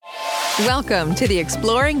Welcome to the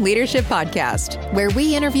Exploring Leadership Podcast, where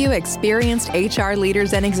we interview experienced HR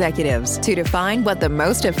leaders and executives to define what the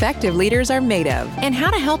most effective leaders are made of and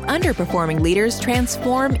how to help underperforming leaders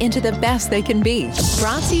transform into the best they can be.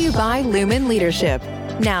 Brought to you by Lumen Leadership.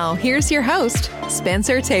 Now, here's your host,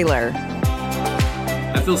 Spencer Taylor.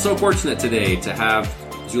 I feel so fortunate today to have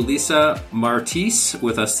Julissa Martis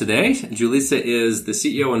with us today. Julissa is the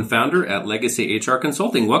CEO and founder at Legacy HR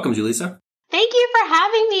Consulting. Welcome, Julissa. Thank you for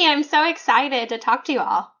having me. I'm so excited to talk to you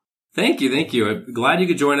all. Thank you. I'm glad you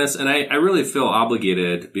could join us. And I really feel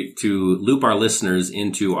obligated to loop our listeners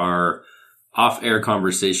into our off-air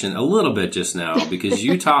conversation a little bit just now, because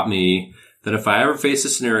you taught me that if I ever face a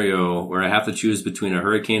scenario where I have to choose between a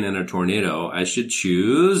hurricane and a tornado, I should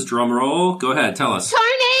choose, drum roll, go ahead, tell us.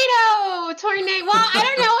 Tornado. Well, I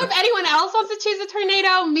don't know if anyone else wants to choose a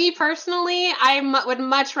tornado. Me personally, I would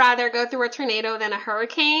much rather go through a tornado than a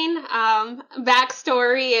hurricane.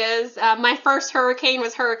 Backstory is my first hurricane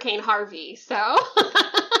was Hurricane Harvey. So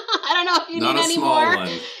I don't know if you need any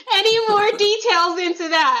more details into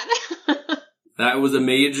that. That was a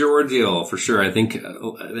major ordeal for sure. I think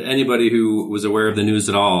anybody who was aware of the news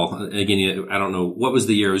at all, again, I don't know, what was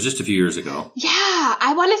the year? It was just a few years ago. Yeah,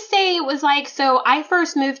 I want to say it was so I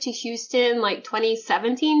first moved to Houston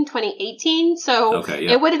 2017, 2018. So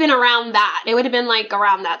It would have been around that. It would have been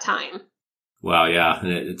around that time. Wow, yeah.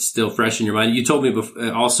 And it's still fresh in your mind. You told me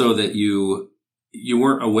also that you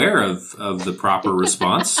weren't aware of the proper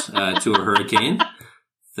response to a hurricane.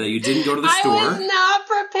 That you didn't go to the store. I was not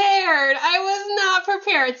prepared.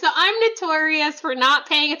 So I'm notorious for not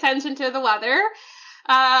paying attention to the weather.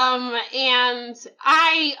 And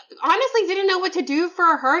I honestly didn't know what to do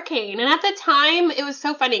for a hurricane. And at the time, it was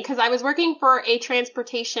so funny because I was working for a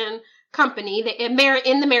transportation company in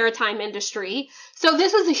the maritime industry. So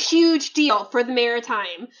this was a huge deal for the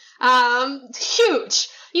maritime. Huge.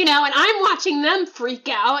 And I'm watching them freak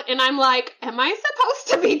out, and I'm like, am I supposed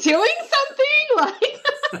to be doing something?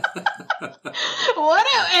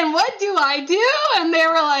 What do I do? And they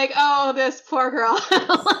were like, oh, this poor girl.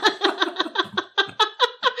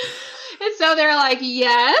 And so they're like,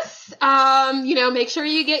 yes, make sure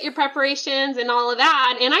you get your preparations and all of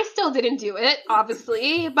that. And I still didn't do it,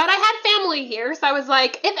 obviously, but I had family here. So I was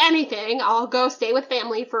like, if anything, I'll go stay with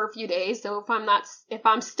family for a few days. So if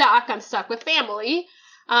I'm stuck, I'm stuck with family.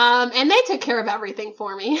 And they took care of everything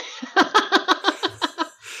for me.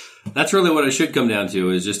 That's really what it should come down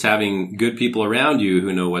to, is just having good people around you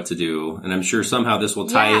who know what to do. And I'm sure somehow this will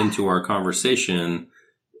tie into our conversation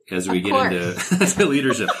as we get into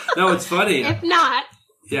leadership. No, it's funny. If not,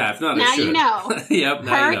 now you know. Yep,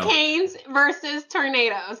 now Hurricanes versus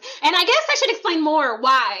tornadoes. And I guess I should explain more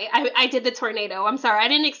why I did the tornado. I'm sorry, I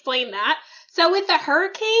didn't explain that. So with the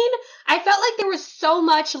hurricane, I felt like there was so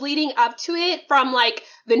much leading up to it, from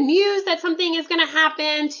the news that something is going to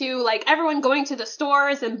happen to everyone going to the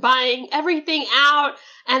stores and buying everything out.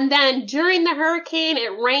 And then during the hurricane,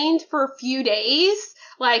 it rained for a few days.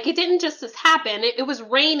 It didn't just happen. It was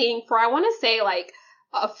raining for, I want to say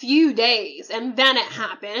a few days, and then it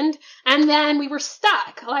happened. And then we were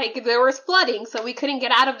stuck. There was flooding, so we couldn't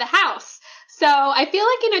get out of the house. So I feel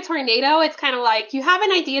like in a tornado, it's kind of you have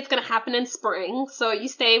an idea it's going to happen in spring. So you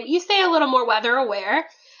stay a little more weather aware.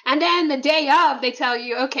 And then the day of, they tell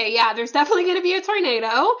you, okay, yeah, there's definitely going to be a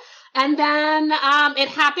tornado. And then it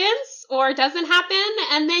happens or it doesn't happen,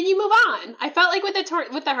 and then you move on. I felt like with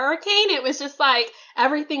the hurricane, it was just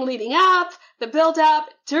everything leading up, the build up,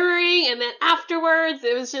 during, and then afterwards.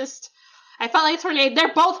 It was just, I felt like a tornado.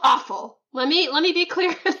 They're both awful. Let me be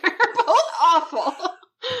clear. They're both awful.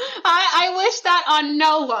 I wish that on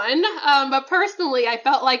no one, but personally, I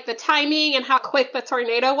felt like the timing and how quick the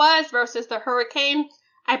tornado was versus the hurricane,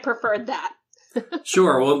 I preferred that.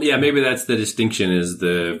 Sure. Well, yeah, maybe that's the distinction, is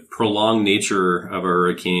the prolonged nature of a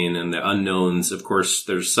hurricane and the unknowns. Of course,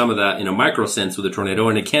 there's some of that in a micro sense with a tornado,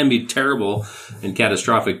 and it can be terrible and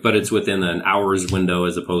catastrophic, but it's within an hour's window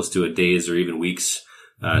as opposed to a days or even weeks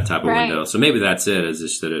type of window. So maybe that's it, is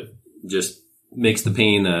just that it just makes the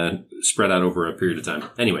pain spread out over a period of time.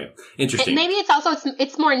 Anyway, interesting. And maybe it's also,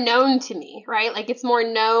 it's more known to me, right? It's more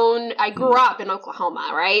known. I grew up in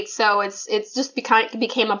Oklahoma, right? So it's just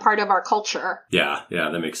became a part of our culture. Yeah,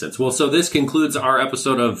 that makes sense. Well, so this concludes our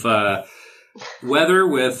episode of weather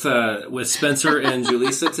with Spencer and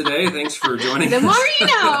Julissa today. Thanks for joining us. The more you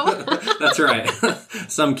know. That's right.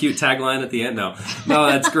 Some cute tagline at the end. No,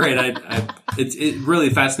 that's great. It's really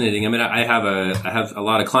fascinating. I mean, I have a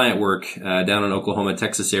lot of client work down in Oklahoma,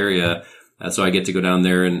 Texas area, so I get to go down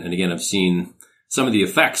there, and again, I've seen some of the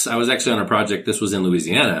effects. I was actually on a project. This was in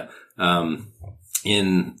Louisiana,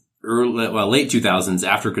 in late 2000s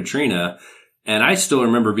after Katrina. And I still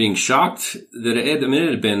remember being shocked that it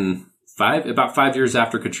had been about 5 years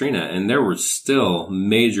after Katrina, and there was still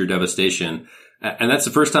major devastation. And that's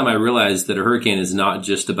the first time I realized that a hurricane is not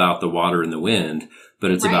just about the water and the wind,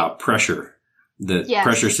 but it's about pressure. The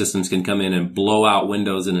pressure systems can come in and blow out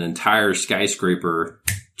windows in an entire skyscraper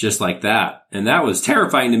just like that. And that was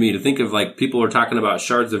terrifying to me to think of, like, people are talking about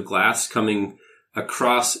shards of glass coming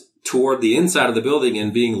across toward the inside of the building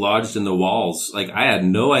and being lodged in the walls. Like, I had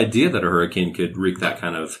no idea that a hurricane could wreak that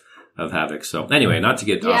kind of havoc. So anyway, not to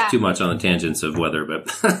get off too much on the tangents of weather,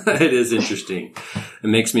 but it is interesting. It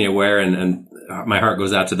makes me aware, and my heart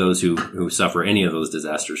goes out to those who suffer any of those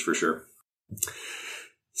disasters for sure.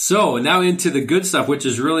 So now into the good stuff, which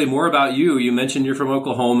is really more about you. You mentioned you're from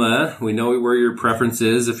Oklahoma. We know where your preference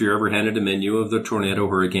is if you're ever handed a menu of the tornado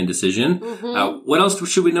hurricane decision. Mm-hmm. What else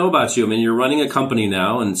should we know about you? I mean, you're running a company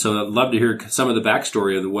now, and so I'd love to hear some of the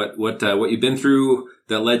backstory of what you've been through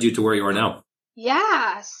that led you to where you are now.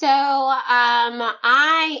 Yeah. So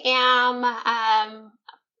I am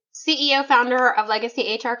CEO founder of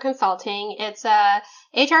Legacy HR Consulting. It's a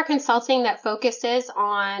HR consulting that focuses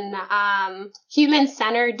on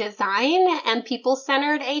human-centered design and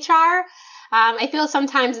people-centered HR. I feel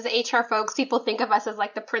sometimes as HR folks, people think of us as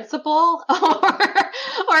like the principal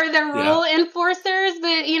or the rule enforcers, but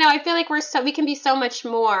I feel like we can be so much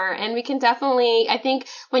more, and we can definitely, I think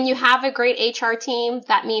when you have a great HR team,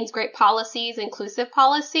 that means great policies, inclusive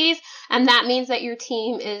policies, and that means that your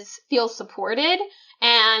team feels supported.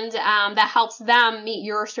 And that helps them meet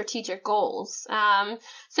your strategic goals.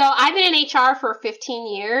 So I've been in HR for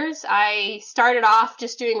 15 years. I started off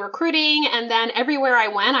just doing recruiting, and then everywhere I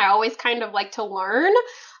went, I always kind of like to learn.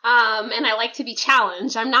 And I like to be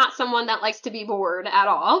challenged. I'm not someone that likes to be bored at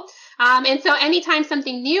all. And so anytime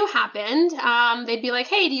something new happened, they'd be like,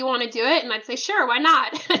 hey, do you want to do it? And I'd say, sure, why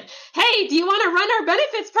not? Hey, do you want to run our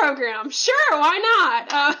benefits program? Sure, why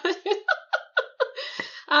not?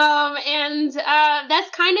 And that's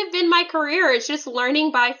kind of been my career. It's just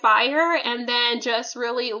learning by fire, and then just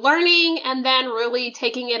really learning, and then really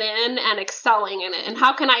taking it in and excelling in it. And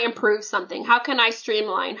how can I improve something? How can I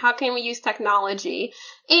streamline? How can we use technology?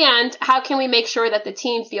 And how can we make sure that the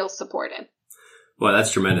team feels supported? Well,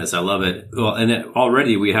 that's tremendous. I love it. Well, and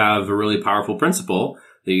already we have a really powerful principle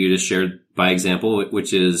that you just shared by example,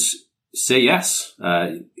 which is say yes.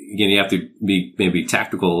 Again, you have to be maybe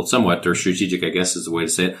tactical somewhat, or strategic, I guess is the way to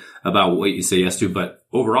say it, about what you say yes to. But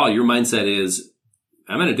overall, your mindset is,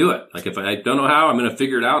 I'm going to do it. Like, if I don't know how, I'm going to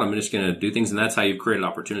figure it out. I'm just going to do things. And that's how you've created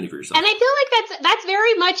opportunity for yourself. And I feel like that's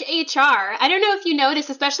very much HR. I don't know if you notice,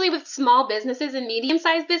 especially with small businesses and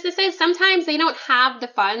medium-sized businesses, sometimes they don't have the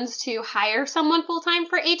funds to hire someone full-time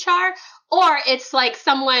for HR. Or it's like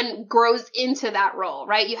someone grows into that role,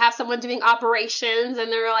 right? You have someone doing operations, and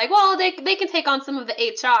they're like, well, they can take on some of the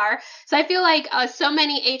HR. So I feel like so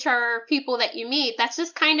many HR people that you meet, that's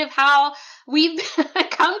just kind of how we've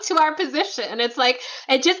come to our position. It's like,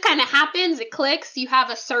 it just kind of happens. It clicks. You have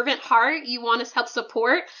a servant heart. You want to help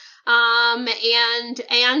support.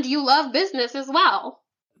 And you love business as well.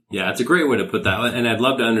 Yeah, it's a great way to put that. And I'd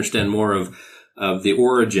love to understand more of the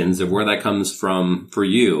origins of where that comes from for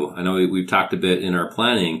you. I know we've talked a bit in our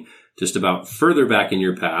planning just about further back in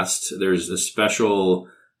your past. There's a special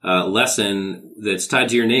lesson that's tied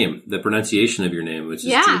to your name, the pronunciation of your name, which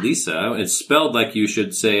is Julissa. It's spelled like you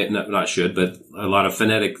should say it, not should, but a lot of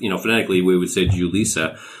phonetically we would say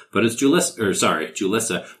Julissa, but it's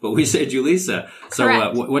Julissa, but we say Julissa.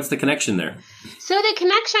 So what's the connection there? So the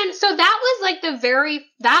connection,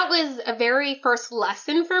 that was a very first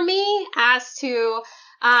lesson for me as to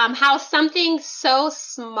how something so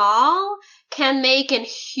small can make a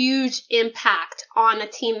huge impact on a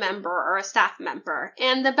team member or a staff member.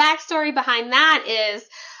 And the backstory behind that is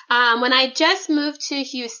when I just moved to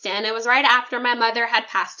Houston, it was right after my mother had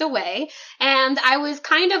passed away. And I was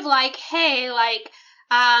kind of like, hey,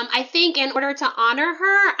 I think in order to honor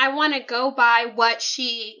her, I want to go by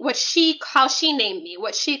how she named me,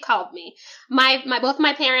 what she called me. Both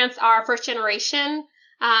my parents are first generation.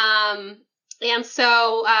 And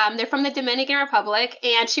so, they're from the Dominican Republic,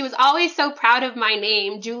 and she was always so proud of my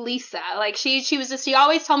name, Julissa. Like she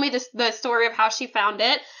always told me the story of how she found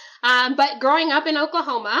it. But growing up in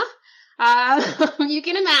Oklahoma, you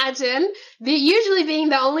can imagine usually being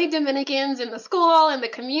the only Dominicans in the school, in the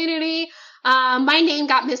community, my name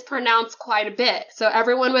got mispronounced quite a bit. So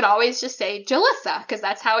everyone would always just say Julissa, because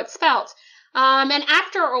that's how it's spelled. And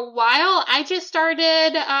after a while, I just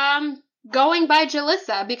started, going by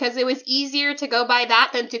Julissa because it was easier to go by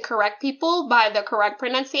that than to correct people by the correct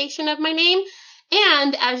pronunciation of my name.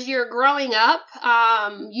 And as you're growing up,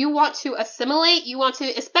 you want to assimilate. You want to,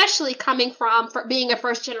 especially coming from being a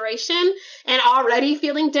first generation and already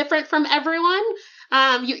feeling different from everyone,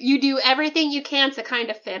 you do everything you can to kind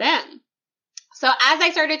of fit in. So as I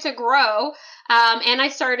started to grow, and I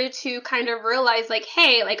started to kind of realize like,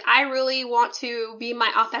 hey, like I really want to be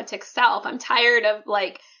my authentic self. I'm tired of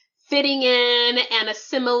like fitting in and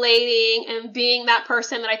assimilating and being that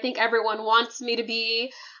person that I think everyone wants me to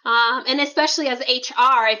be. And especially as HR,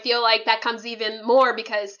 I feel like that comes even more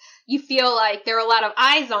because you feel like there are a lot of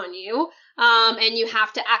eyes on you, and you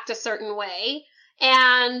have to act a certain way.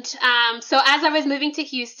 And so as I was moving to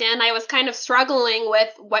Houston, I was kind of struggling with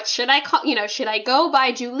what should I call, should I go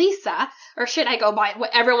by Julissa or should I go by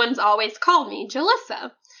what everyone's always called me,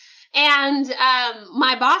 Julissa? And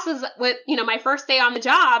my boss was with, my first day on the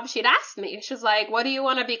job, she'd asked me, she was like, what do you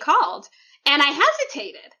want to be called? And I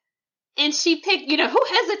hesitated. And she picked, who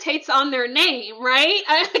hesitates on their name, right?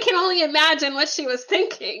 I can only imagine what she was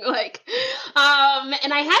thinking. Like,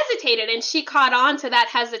 and I hesitated and she caught on to that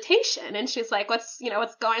hesitation. And she's like, what's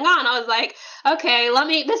going on? I was like, okay,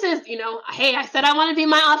 hey, I said I want to be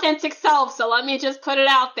my authentic self. So let me just put it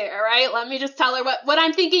out there, right? Let me just tell her what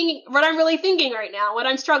I'm thinking, what I'm really thinking right now, what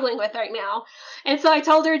I'm struggling with right now. And so I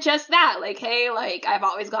told her just that, like, hey, like, I've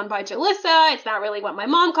always gone by Julissa. It's not really what my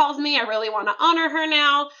mom calls me. I really want to honor her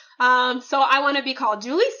now. So I want to be called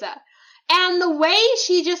Julissa. And the way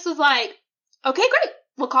she just was like, okay, great.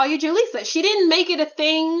 We'll call you Julissa. She didn't make it a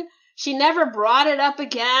thing. She never brought it up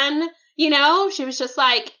again. She was just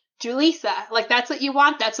like, Julissa, like, that's what you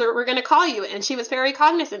want. That's what we're going to call you. And she was very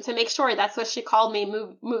cognizant to make sure that's what she called me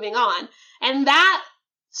moving on. And that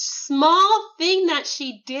small thing that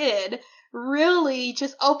she did really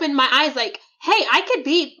just opened my eyes like, hey, I could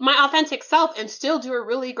be my authentic self and still do a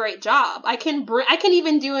really great job. I can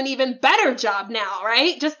even do an even better job now,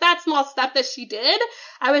 right? Just that small step that she did.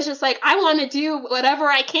 I was just like, I want to do whatever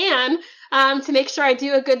I can to make sure I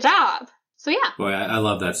do a good job. So yeah. Boy, I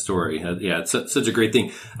love that story. Yeah, it's such a great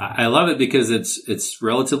thing. I love it because it's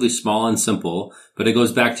relatively small and simple, but it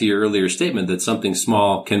goes back to your earlier statement that something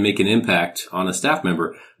small can make an impact on a staff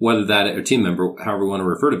member, whether that or team member, however you want to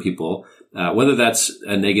refer to people, whether that's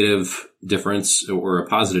a negative difference or a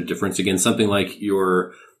positive difference. Again, something like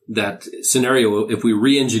that scenario, if we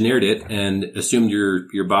re-engineered it and assumed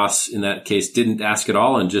your boss in that case didn't ask at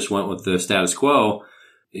all and just went with the status quo,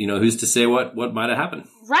 who's to say what might have happened?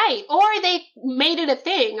 Right. Or they made it a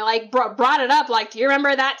thing, like brought it up, like, do you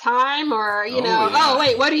remember that time? Or, oh,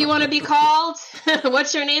 wait, what do you want to be called?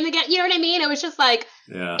 What's your name again? You know what I mean? It was just like,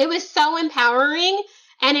 It was so empowering.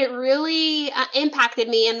 And it really impacted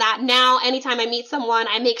me in that now anytime I meet someone,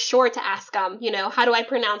 I make sure to ask them, how do I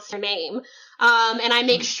pronounce their name? And I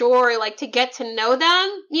make sure like to get to know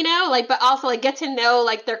them, but also like get to know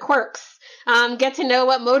like their quirks, get to know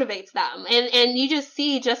what motivates them. And you just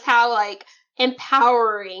see just how like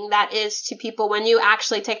empowering that is to people when you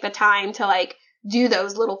actually take the time to like do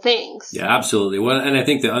those little things. Yeah, absolutely. Well, and I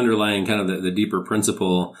think the underlying kind of the deeper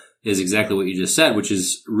principle is exactly what you just said, which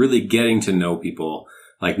is really getting to know people.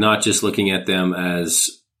 Like not just looking at them as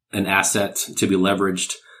an asset to be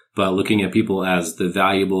leveraged, but looking at people as the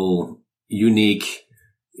valuable, unique,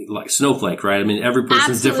 like snowflake, right? I mean, every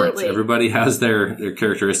person's different. Everybody has their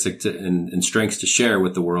characteristics and strengths to share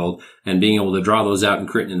with the world, and being able to draw those out and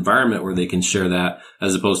create an environment where they can share that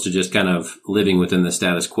as opposed to just kind of living within the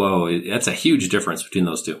status quo. That's a huge difference between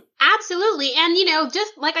those two. Absolutely. And,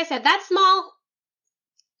 just like I said, that small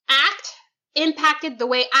act impacted the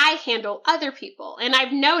way I handle other people. And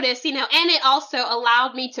I've noticed, and it also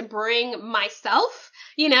allowed me to bring myself,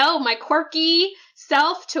 my quirky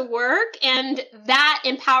self to work. And that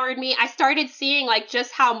empowered me. I started seeing like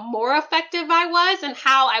just how more effective I was and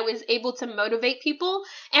how I was able to motivate people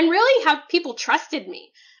and really how people trusted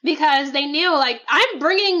me because they knew like I'm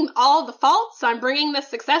bringing all the faults, I'm bringing the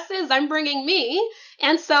successes, I'm bringing me.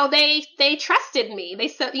 And so they trusted me.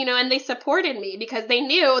 And they supported me because they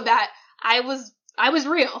knew that I was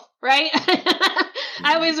real, right?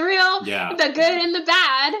 I was real, the good and the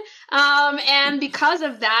bad. And because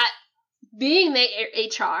of that, being the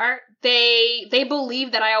HR, they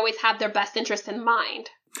believe that I always have their best interest in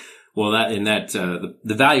mind. Well, the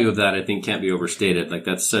value of that, I think, can't be overstated. Like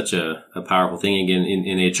that's such a powerful thing. Again,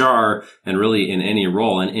 in HR and really in any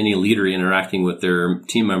role and any leader interacting with their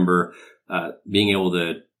team member, being able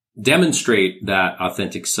to demonstrate that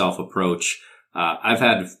authentic self approach. I've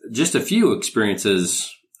had just a few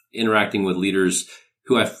experiences interacting with leaders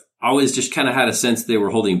who I've always just kind of had a sense they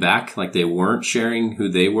were holding back, like they weren't sharing who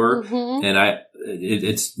they were. Mm-hmm. And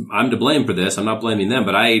I'm to blame for this. I'm not blaming them,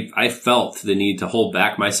 but I felt the need to hold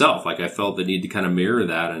back myself. Like I felt the need to kind of mirror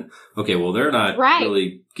that and, okay, well, they're not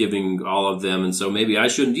really giving all of them. And so maybe I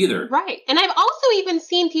shouldn't either. Right. And I've also even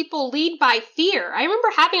seen people lead by fear. I remember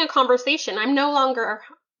having a conversation. I'm no longer,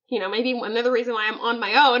 maybe another reason why I'm on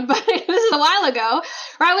my own, but this is a while ago,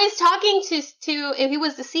 where I was talking to he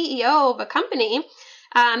was the CEO of a company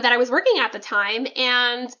that I was working at the time,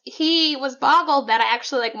 and he was boggled that I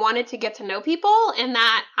actually wanted to get to know people and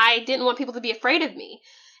that I didn't want people to be afraid of me.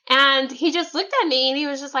 And he just looked at me and he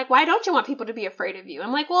was just like, why don't you want people to be afraid of you?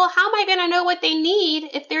 I'm like, well, how am I going to know what they need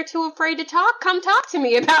if they're too afraid to talk? Come talk to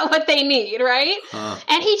me about what they need, right?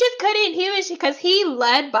 And he just couldn't, because he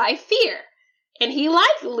led by fear. And he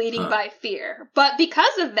liked leading by fear. But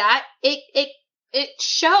because of that, it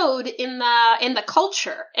showed in the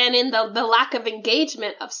culture and in the lack of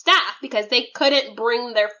engagement of staff, because they couldn't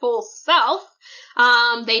bring their full self.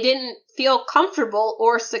 They didn't feel comfortable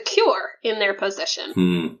or secure in their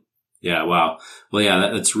position. Yeah. Wow. Well, yeah,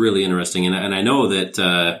 that's really interesting. And I know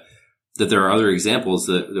that there are other examples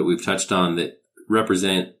that we've touched on that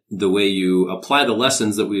represent the way you apply the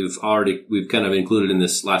lessons that we've kind of included in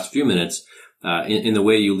this last few minutes. In the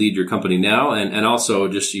way you lead your company now, and also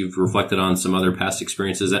just you've reflected on some other past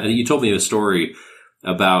experiences. And you told me a story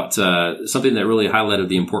about something that really highlighted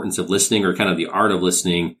the importance of listening, or kind of the art of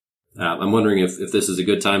listening. I'm wondering if this is a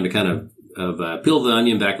good time to kind of peel the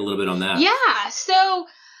onion back a little bit on that. Yeah. So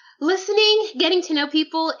listening, getting to know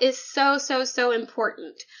people is so, so, so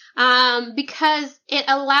important. Because it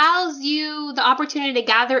allows you the opportunity to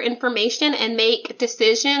gather information and make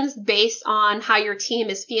decisions based on how your team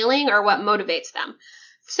is feeling or what motivates them.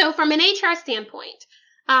 So from an HR standpoint,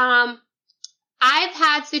 I've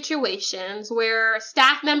had situations where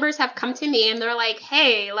staff members have come to me and they're like,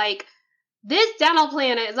 hey, this dental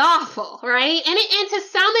plan is awful, right? And to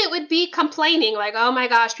some it would be complaining, like, oh my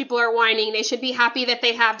gosh, people are whining. They should be happy that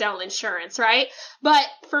they have dental insurance, right? But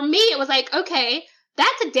for me, it was like, okay,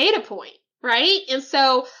 that's a data point, right? And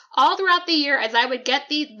so all throughout the year, as I would get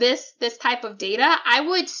this type of data, I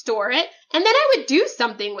would store it and then I would do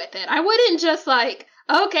something with it. I wouldn't just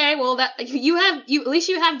okay, well at least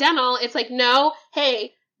you have dental. It's like, no,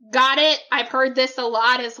 hey, got it. I've heard this a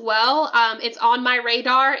lot as well. It's on my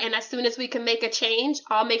radar. And as soon as we can make a change,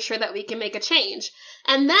 I'll make sure that we can make a change.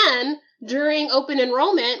 And then during open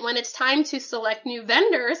enrollment, when it's time to select new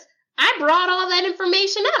vendors, I brought all that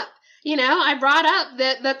information up. I brought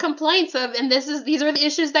up the complaints of, and these are the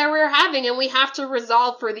issues that we're having and we have to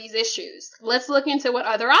resolve for these issues. Let's look into what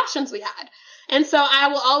other options we had. And so I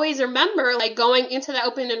will always remember going into the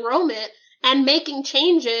open enrollment and making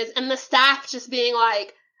changes and the staff just being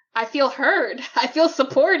like, I feel heard. I feel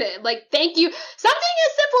supported. Thank you. Something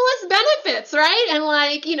as simple as benefits, right?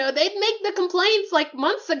 And they'd make the complaints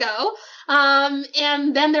months ago.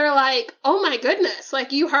 And then they're like, oh my goodness,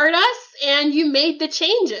 you heard us and you made the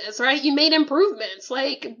changes, right? You made improvements,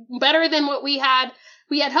 better than what we had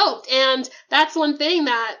hoped. And that's one thing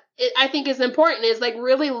that I think is important is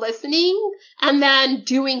really listening and then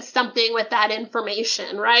doing something with that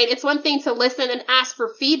information, right? It's one thing to listen and ask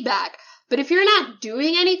for feedback. But if you're not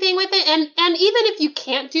doing anything with it, and even if you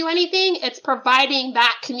can't do anything, it's providing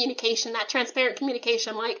that communication, that transparent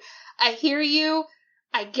communication. I hear you,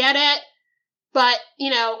 I get it, but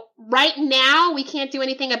right now we can't do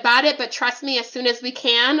anything about it. But trust me, as soon as we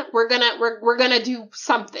can, we're gonna do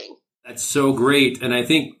something. That's so great. And I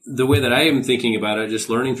think the way that I am thinking about it, just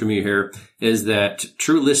learning from you here, is that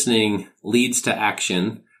true listening leads to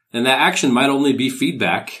action. And that action might only be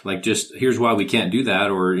feedback, just here's why we can't do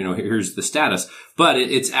that, or, here's the status. But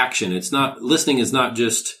it's action. It's not, listening is not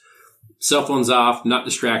just cell phones off, not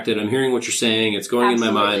distracted. I'm hearing what you're saying. It's going in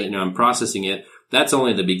my mind, I'm processing it. That's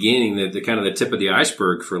only the beginning, the kind of the tip of the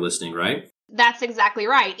iceberg for listening, right? That's exactly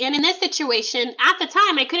right. And in this situation, at the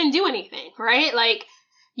time, I couldn't do anything, right?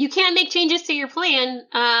 You can't make changes to your plan.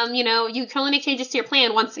 You can only make changes to your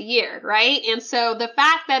plan once a year, right? And so the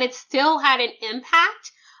fact that it still had an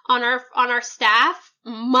impact on our staff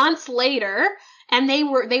months later, and they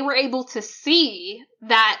were able to see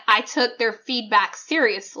that I took their feedback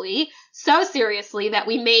seriously, so seriously that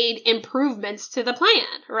we made improvements to the plan,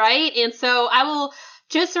 right? And so I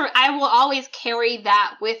will always carry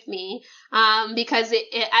that with me, because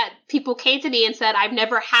people came to me and said, I've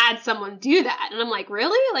never had someone do that. And I'm like,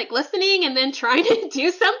 really? Listening and then trying to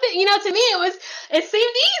do something? To me, it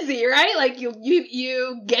seemed easy, right?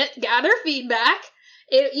 You gather feedback,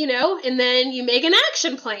 and then you make an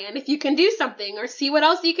action plan if you can do something, or see what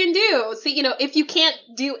else you can do. See, if you can't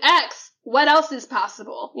do X, what else is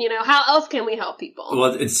possible? How else can we help people?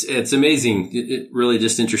 Well, it's amazing. It really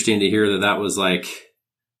just interesting to hear that was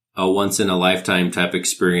a once in a lifetime type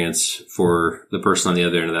experience for the person on the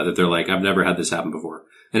other end of that they're like, I've never had this happen before.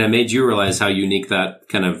 And it made you realize how unique that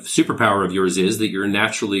kind of superpower of yours is, that you're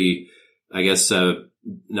naturally, I guess,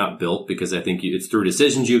 not built, because I think it's through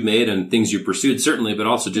decisions you've made and things you've pursued, certainly, but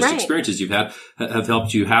also just experiences you've had have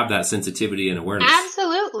helped you have that sensitivity and awareness.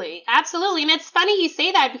 Absolutely. Absolutely. And it's funny you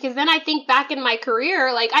say that, because then I think back in my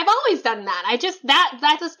career, like I've always done that.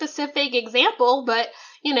 That's a specific example, but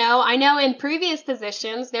I know in previous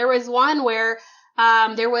positions, there was one where,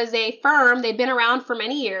 there was a firm, they'd been around for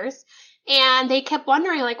many years, and they kept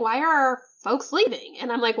wondering, like, why are folks leaving?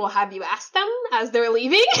 And I'm like, well, have you asked them as they're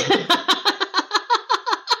leaving?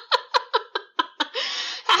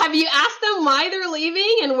 Have you asked them why they're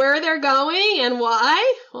leaving and where they're going and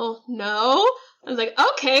why? Well, no. I was like,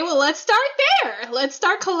 okay, well, let's start there. Let's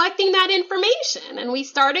start collecting that information. And we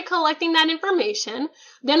started collecting that information.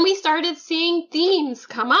 Then we started seeing themes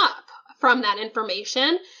come up from that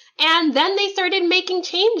information. And then they started making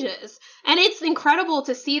changes. And it's incredible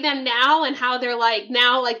to see them now and how they're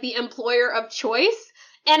now the employer of choice.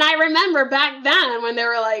 And I remember back then when they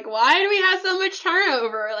were like, why do we have so much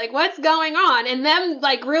turnover? Like, what's going on? And them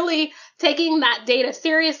really taking that data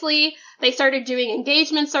seriously. They started doing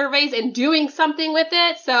engagement surveys and doing something with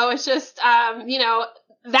it. So it's just,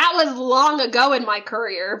 that was long ago in my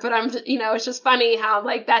career, but it's just funny how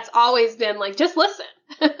that's always been just listen.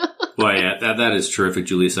 Well, yeah, that is terrific,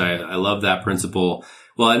 Julissa. I love that principle.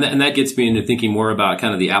 Well, and that gets me into thinking more about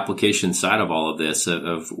kind of the application side of all of this,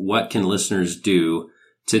 of what can listeners do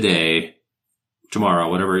today, tomorrow,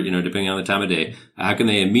 whatever, depending on the time of day. How can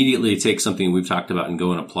they immediately take something we've talked about and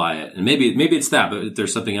go and apply it? And maybe it's that, but if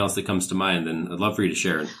there's something else that comes to mind, then I'd love for you to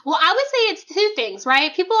share it. Well, I would say it's two things,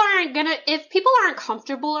 right? If people aren't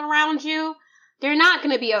comfortable around you, they're not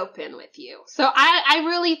going to be open with you. So I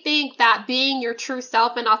really think that being your true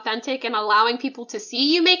self and authentic and allowing people to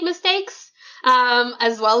see you make mistakes,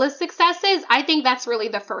 as well as successes, I think that's really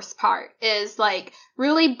the first part, is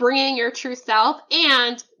really bringing your true self,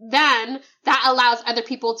 and then that allows other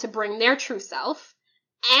people to bring their true self,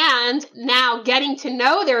 and now getting to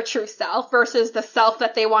know their true self versus the self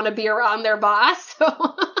that they want to be around their boss.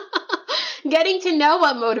 So getting to know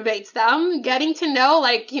what motivates them, getting to know,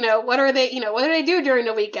 what do they do during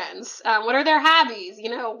the weekends? What are their hobbies?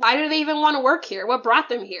 Why do they even want to work here? What brought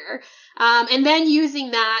them here? And then using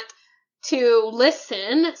that to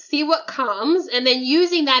listen, see what comes, and then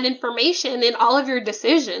using that information in all of your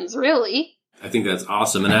decisions, really. I think that's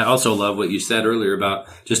awesome. And I also love what you said earlier about,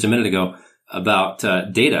 just a minute ago, about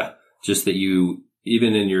data. Just that you,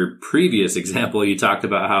 even in your previous example, you talked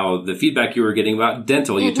about how the feedback you were getting about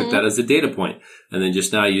dental, you took that as a data point. And then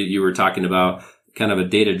just now you were talking about kind of a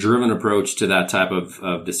data-driven approach to that type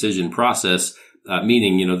of decision process.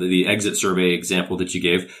 Meaning, the exit survey example that you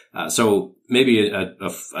gave. So maybe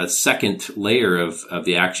a second layer of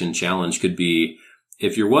the action challenge could be,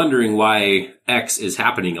 if you're wondering why X is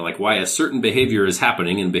happening, like why a certain behavior is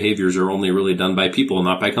happening, and behaviors are only really done by people,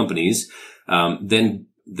 not by companies, then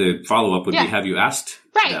the follow-up would be, have you asked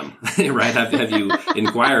them, right? Have you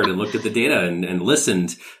inquired and looked at the data and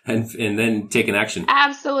listened and then taken action?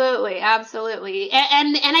 Absolutely. Absolutely.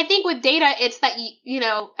 And I think with data, it's that,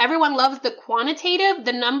 everyone loves the quantitative,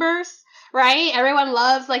 the numbers, right? Everyone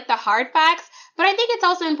loves the hard facts. But I think it's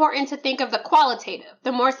also important to think of the qualitative,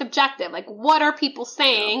 the more subjective, what are people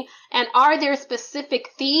saying, and are there specific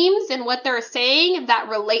themes in what they're saying that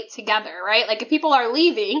relate together, right? If people are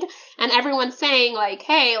leaving and everyone's saying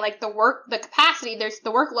hey, the capacity, the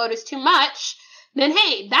workload is too much, then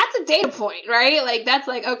hey, that's a data point, right? That's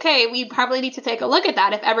okay, we probably need to take a look at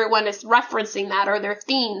that if everyone is referencing that or their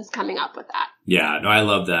themes coming up with that. Yeah, no, I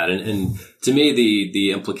love that. And to me,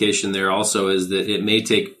 the implication there also is that it may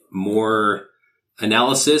take more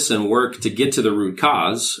analysis and work to get to the root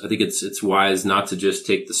cause. I think it's wise not to just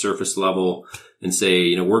take the surface level and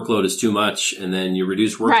say, workload is too much, and then you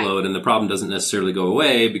reduce workload and the problem doesn't necessarily go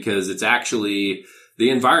away, because it's actually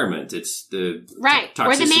the environment. It's the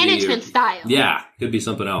or the management style. Yeah, could be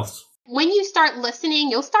something else. When you start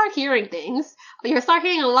listening, you'll start hearing things. You'll start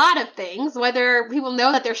hearing a lot of things, whether people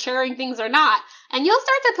know that they're sharing things or not. And you'll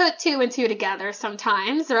start to put two and two together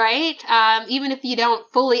sometimes, right? Even if you don't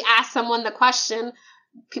fully ask someone the question,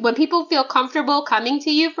 when people feel comfortable coming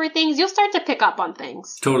to you for things, you'll start to pick up on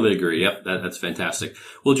things. Totally agree. Yep, that's fantastic.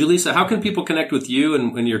 Well, Julissa, how can people connect with you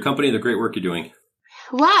and your company, the great work you're doing?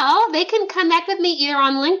 Well, they can connect with me either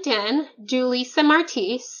on LinkedIn, Julissa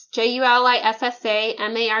Martis, JULISSA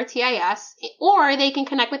MARTIS, or they can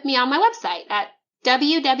connect with me on my website at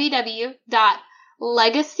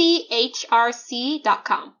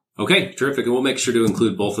www.legacyhrc.com. Okay, terrific. And we'll make sure to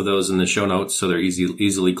include both of those in the show notes so they're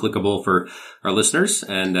easily clickable for our listeners.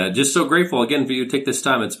 And just so grateful again for you to take this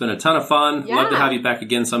time. It's been a ton of fun. Yeah. Love to have you back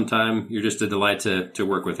again sometime. You're just a delight to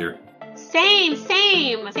work with here. Same.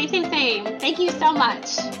 Thank you so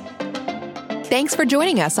much. Thanks for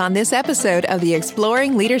joining us on this episode of the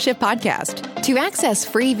Exploring Leadership Podcast. To access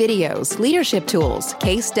free videos, leadership tools,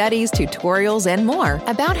 case studies, tutorials, and more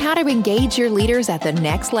about how to engage your leaders at the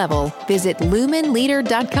next level, visit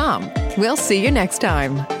lumenleader.com. We'll see you next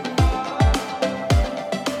time.